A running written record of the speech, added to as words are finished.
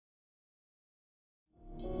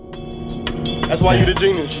That's why you the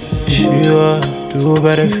genius. She would do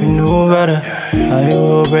better if you knew better. I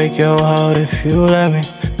will break your heart if you let me.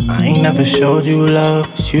 I ain't never showed you love,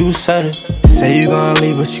 but you said it. Say you gon'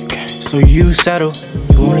 leave, but you can't, so you settle.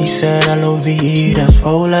 You only said L-O-V-E, that's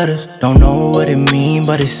 4 letters. Don't know what it mean,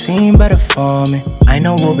 but it seemed better for me. I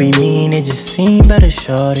know what we mean, it just seemed better,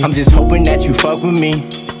 shorty. I'm just hoping that you fuck with me.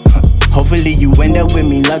 Hopefully you end up with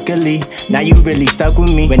me, luckily. Now you really stuck with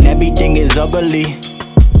me when everything is ugly.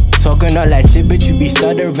 Talking all that shit, but you be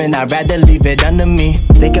stuttering. I'd rather leave it under me.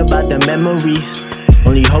 Think about the memories.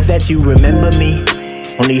 Only hope that you remember me.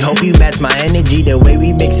 Only hope you match my energy. The way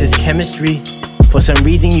we mix is chemistry. For some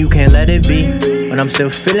reason you can't let it be, but I'm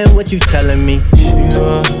still feeling what you telling me. She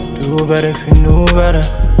would do better if you knew better.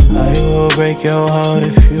 I will break your heart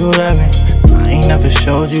if you let me. I ain't never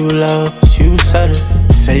showed you love, but you said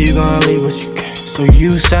it. Say you gon' leave, but you can't, so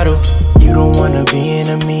you settle. You don't wanna be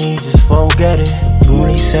enemies, just forget it. You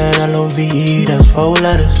only said L-O-V-E, that's 4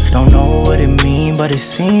 letters. Don't know what it mean, but it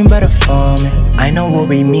seemed better for me. I know what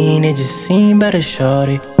we mean, it just seemed better,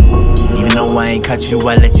 shorty. Even though I ain't cut you,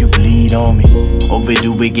 I let you bleed on me.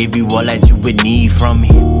 Overdo it, gave you all that you would need from me.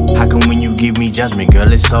 How come when you give me judgment,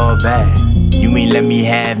 girl, it's all bad? You mean let me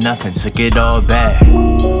have nothing, took it all back.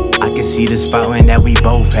 I can see the spouting that we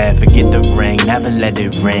both had. Forget the ring, never let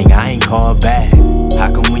it ring, I ain't called back.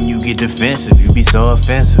 How come when you get defensive, you be so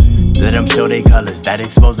offensive? Let them show they colors, that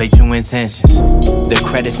expose they true intentions. The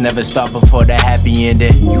credits never start before the happy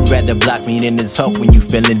ending. You rather block me than to talk when you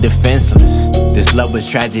feeling defenseless. This love was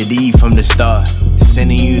tragedy from the start.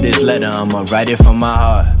 Sending you this letter, I'ma write it from my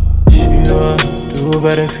heart. She would do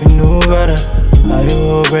better if you knew better. I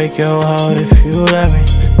will break your heart if you let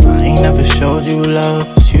me. I ain't never showed you love,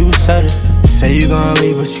 but you said it. Say you gon'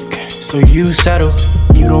 leave, but you can't, so you settle.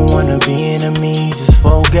 You don't wanna be enemies, just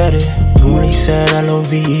forget it. You only said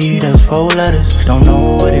L-O-V-E, that's 4 letters. Don't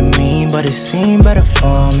know what it mean, but it seemed better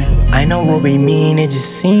for me. I know what we mean, it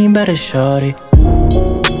just seemed better, shorty.